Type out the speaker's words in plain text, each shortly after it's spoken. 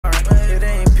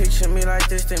pushing me like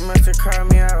this, they must have crowd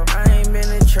me out. I ain't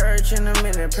been in church in a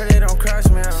minute, pray they don't cross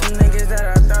me out. Some niggas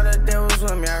that I thought that they was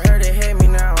with me, I heard they hate me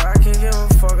now. I can't give a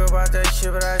fuck about that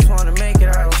shit, but I just wanna make it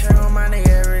out. I check on my nigga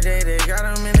every day, they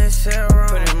got him in his cell room.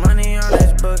 Putting money on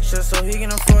his books just so he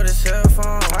can afford a cell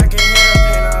phone. I can hear the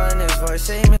pain all in his voice,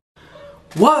 say me.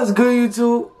 What's good,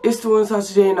 YouTube? It's the one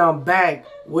today, and I'm back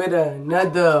with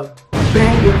another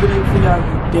banger video for y'all.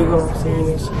 You dig what I'm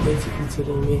saying? So basically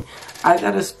today, man, I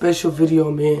got a special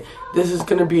video, man. This is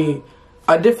gonna be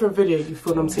a different video, you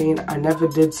feel what I'm saying? I never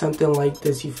did something like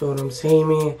this, you feel what I'm saying,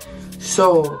 man?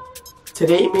 So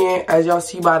today, man, as y'all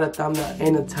see by the thumbnail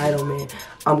and the title, man,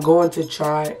 I'm going to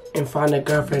try and find a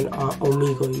girlfriend on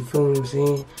Omegle, you feel what I'm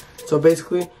saying? So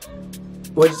basically,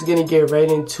 we're just gonna get right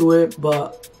into it,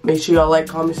 but make sure y'all like,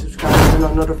 comment, subscribe, turn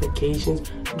on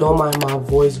notifications. Don't mind my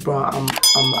voice, bro. I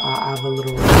have a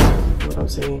little, you know what I'm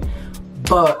saying?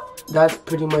 But that's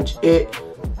pretty much it.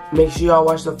 Make sure y'all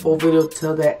watch the full video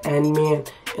till the end, man.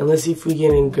 And let's see if we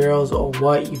getting girls or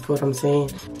what, you feel what I'm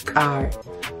saying? Alright,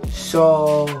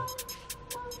 so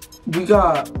we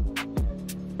got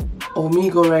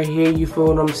Omegle right here, you feel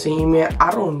what I'm saying, man?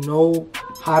 I don't know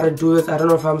how to do this. I don't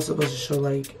know if I'm supposed to show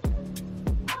like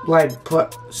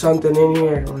put something in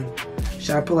here. Like,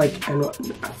 should I put like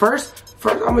first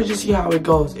I'm gonna just see how it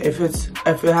goes. If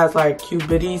it has like cute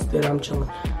biddies, then I'm chilling.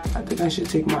 I think I should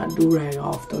take my do-rag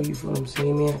off though, you feel what I'm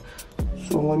saying, man?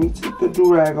 So let me take the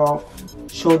do-rag off,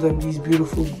 show them these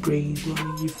beautiful braids,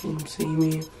 man, you feel what I'm saying,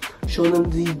 man? Show them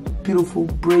these beautiful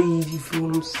braids, you feel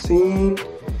what I'm saying?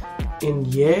 And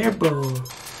yeah, bro,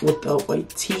 with the white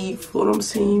teeth, feel what I'm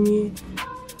saying, man?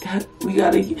 We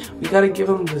gotta give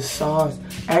them the sauce.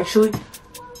 Actually,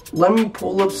 let me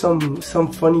pull up some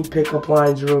funny pickup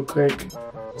lines real quick,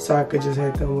 so I could just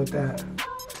hit them with that.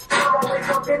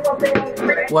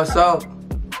 What's up?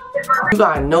 You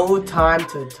got no time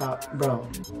to talk, bro.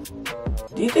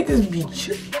 Do you think this be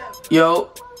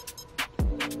yo?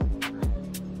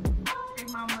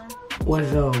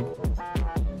 What's up?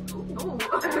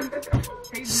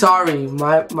 Sorry,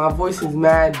 my voice is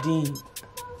mad deep.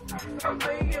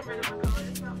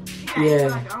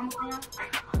 Yeah.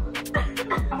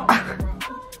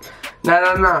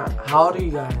 Nah. How old are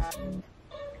you guys?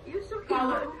 You should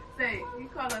call us. Say, you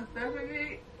call us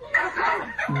 30.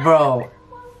 Bro.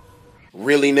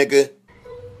 Really, nigga?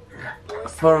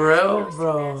 For real,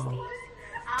 bro.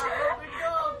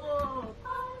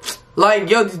 Like,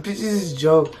 yo, this bitch is a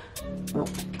joke.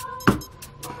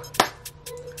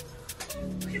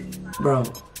 Bro,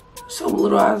 some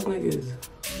little ass niggas.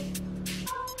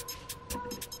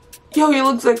 Yo, he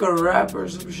looks like a rapper or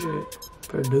some shit.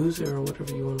 Producer or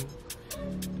whatever you want.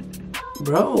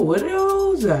 Bro, what the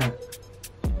hell is that?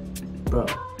 Bro.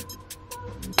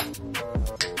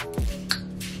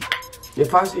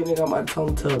 If I see a nigga, I might tell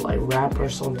him to like rap or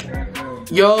something.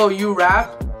 Yo, you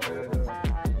rap?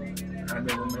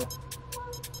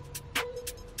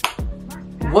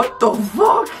 What the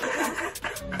fuck?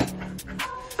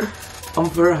 I'm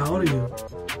for how old are you?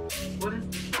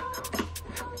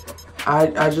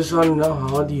 I just want to know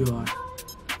how old you are.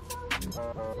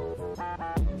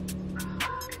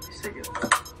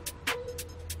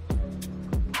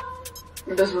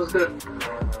 This was good.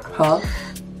 Huh?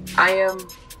 I am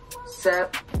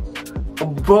set.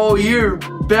 Bro, you're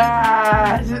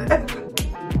bad.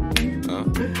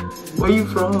 Where you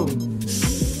from?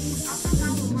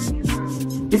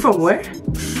 You from where?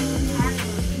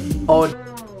 Oh,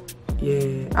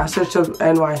 yeah. I searched up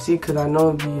NYC because I know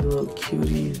it'd be little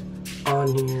cuties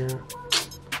on here.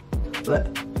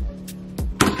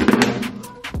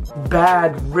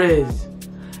 Bad Rizz.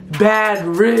 Bad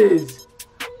Rizz.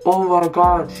 Oh my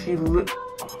god, she bro,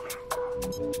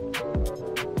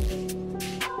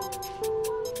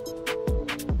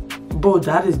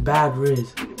 that is bad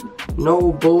Rizz.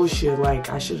 No bullshit, like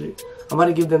I'm about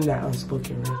to give them that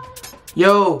unspoken, right?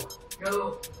 Yo,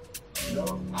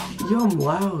 I'm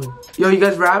loud. Yo, you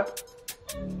guys rap?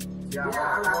 Yeah,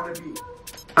 I want to be.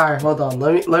 Alright, hold on.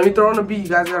 Let me throw on a beat. You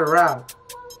guys gotta rap.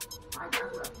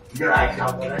 Yeah, I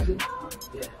got one.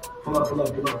 Yeah. Pull up.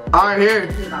 Alright, here.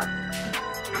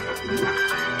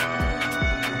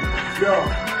 Yo.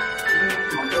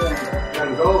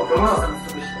 Go, come on.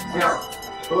 Yeah.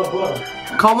 Pull up.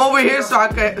 Come over here so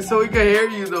we can hear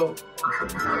you though.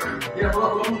 Yeah, pull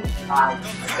up. Alright.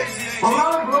 Come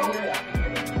on, bro. You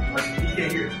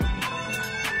can't hear.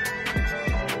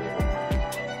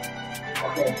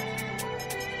 Okay.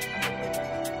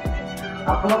 I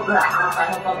pull up back.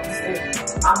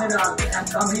 I'm in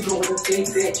Omegle with a big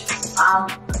bitch.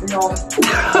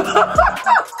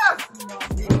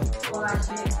 All that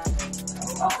shit.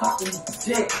 A fucking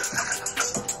dick.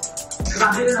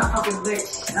 Cause I'm bigger than a fucking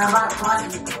bitch. And I'm about to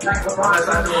punch you like LeBron.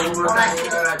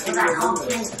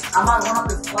 I'm about to run up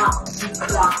the block. Deep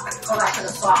block. Go back to the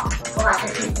spot. Go back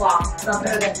to the deep block. Cause I'm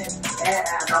better than him.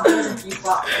 I'm better than deep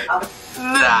block.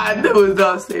 Nah, that was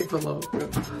not safe alone, bro.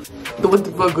 What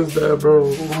the fuck was that, bro?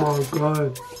 Oh my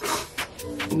god.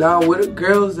 Nah, where the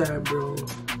girls at, bro?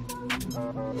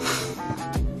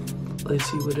 Let's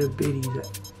see where the biddies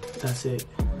at. That's it.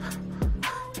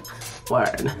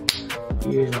 Word.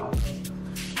 Years off.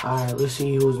 Alright, let's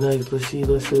see who's next. Let's see.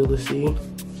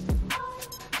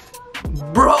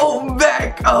 Bro,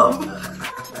 back up!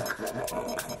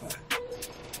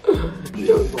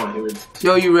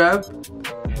 Yo, you rap?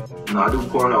 Nah, I do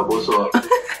porn up. What's up?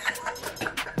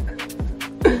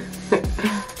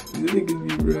 You niggas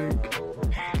be wrecked.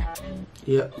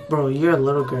 Yeah, bro, you're a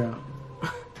little girl.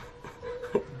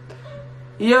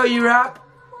 Yo, you rap?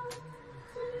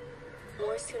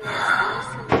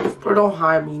 Bro, don't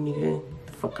hide me, nigga. Get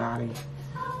the fuck out of here.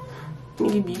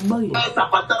 Nigga be bugging.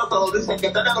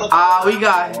 Ah, we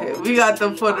got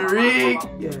them for the rig.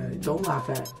 Yeah, don't laugh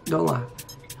at it. Don't laugh.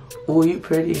 Oh, you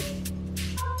pretty.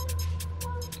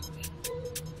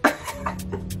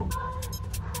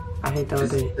 I hate that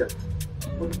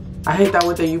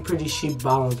with the you pretty sheep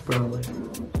balance, bro. Like,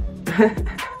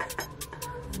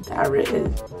 that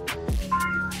Rizz.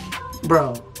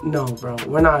 Bro, no, bro.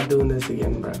 We're not doing this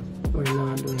again, bro. We're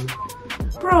not doing it.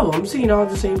 Bro, I'm seeing all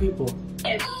the same people.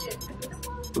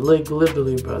 Like,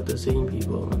 literally, bro, the same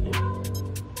people.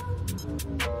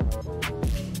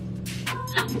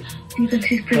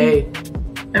 She's pretty. Hey.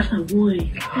 That's a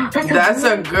boy. That's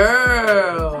a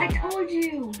girl. I told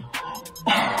you.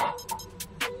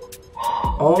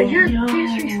 Oh, you're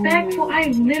disrespectful. I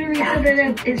literally said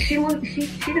that she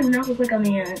does not look like a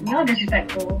man. Y'all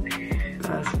disrespectful.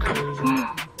 That's crazy.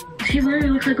 She literally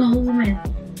looks like a whole woman.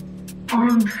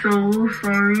 I'm so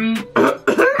sorry.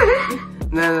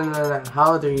 No.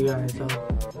 How old are you guys, though?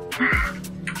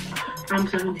 I'm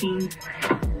 17.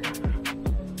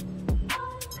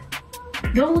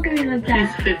 Don't look at me like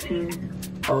that. She's 15.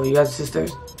 Oh, you guys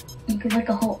sisters? You look like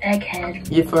a whole egghead.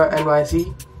 You from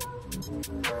NYC?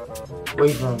 Where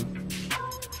you from?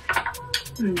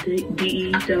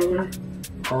 DE, Delaware.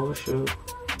 Oh, shoot.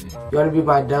 You wanna be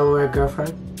my Delaware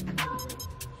girlfriend?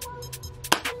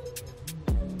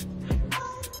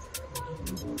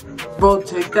 Bro,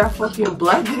 take that fucking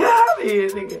black guy out of here,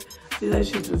 nigga. See, that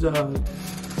shit was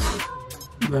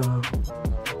bro.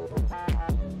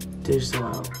 They're so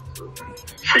out.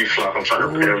 Free flop, I'm trying to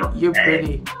pay him. You're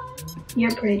pretty.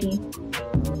 You're pretty.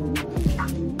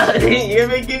 You're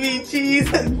making me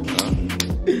cheese.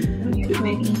 You're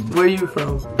pretty. Where you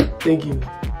from? Thank you.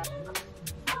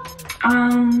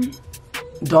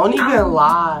 Don't even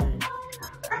lie.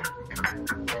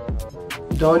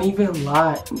 Don't even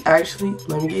lie. Actually,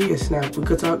 let me get you a snap. We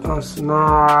could talk on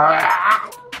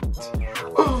Snap.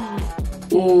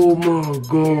 Oh my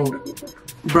god.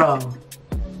 Bro.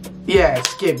 Yeah,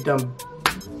 skip them.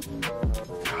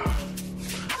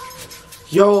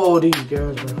 Yo, these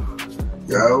girls, bro.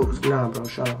 Yo. Nah, bro,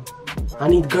 shut up. I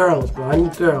need girls, bro. I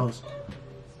need girls.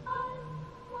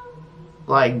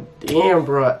 Like, damn,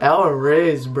 bro.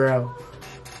 Rizz, bro.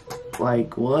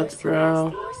 Like, what,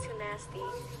 bro?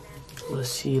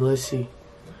 Let's see.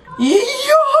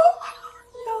 Yo!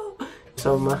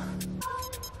 So, ma.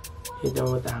 Hit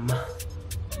them with that, ma.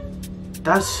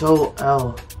 That's so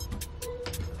L.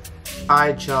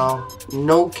 Alright, y'all.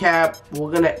 No cap.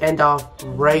 We're gonna end off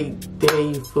right there.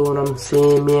 You feel what I'm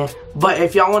saying, man? But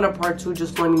if y'all want a part 2,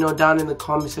 just let me know down in the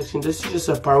comment section. This is just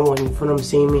a part 1. You feel what I'm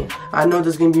saying, man? I know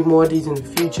there's gonna be more of these in the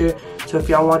future. So if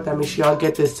y'all want that, make sure y'all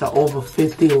get this to over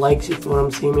 50 likes. You feel what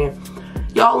I'm saying, man?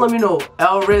 Y'all let me know.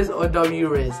 Rizz or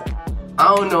Rizz.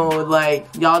 I don't know. Like,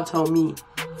 y'all tell me. You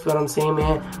feel what I'm saying,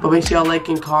 man? But make sure y'all like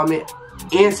and comment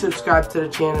and subscribe to the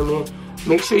channel, man.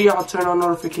 Make sure y'all turn on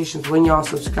notifications when y'all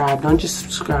subscribe. Don't just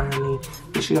subscribe, man.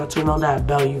 Make sure y'all turn on that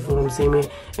bell, you feel what I'm saying, man?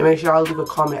 And make sure y'all leave a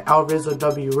comment, Rizz or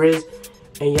Rizz.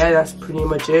 And yeah, that's pretty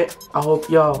much it. I hope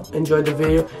y'all enjoyed the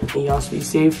video and y'all stay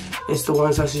safe. It's the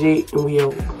one Sausage, and we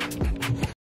out.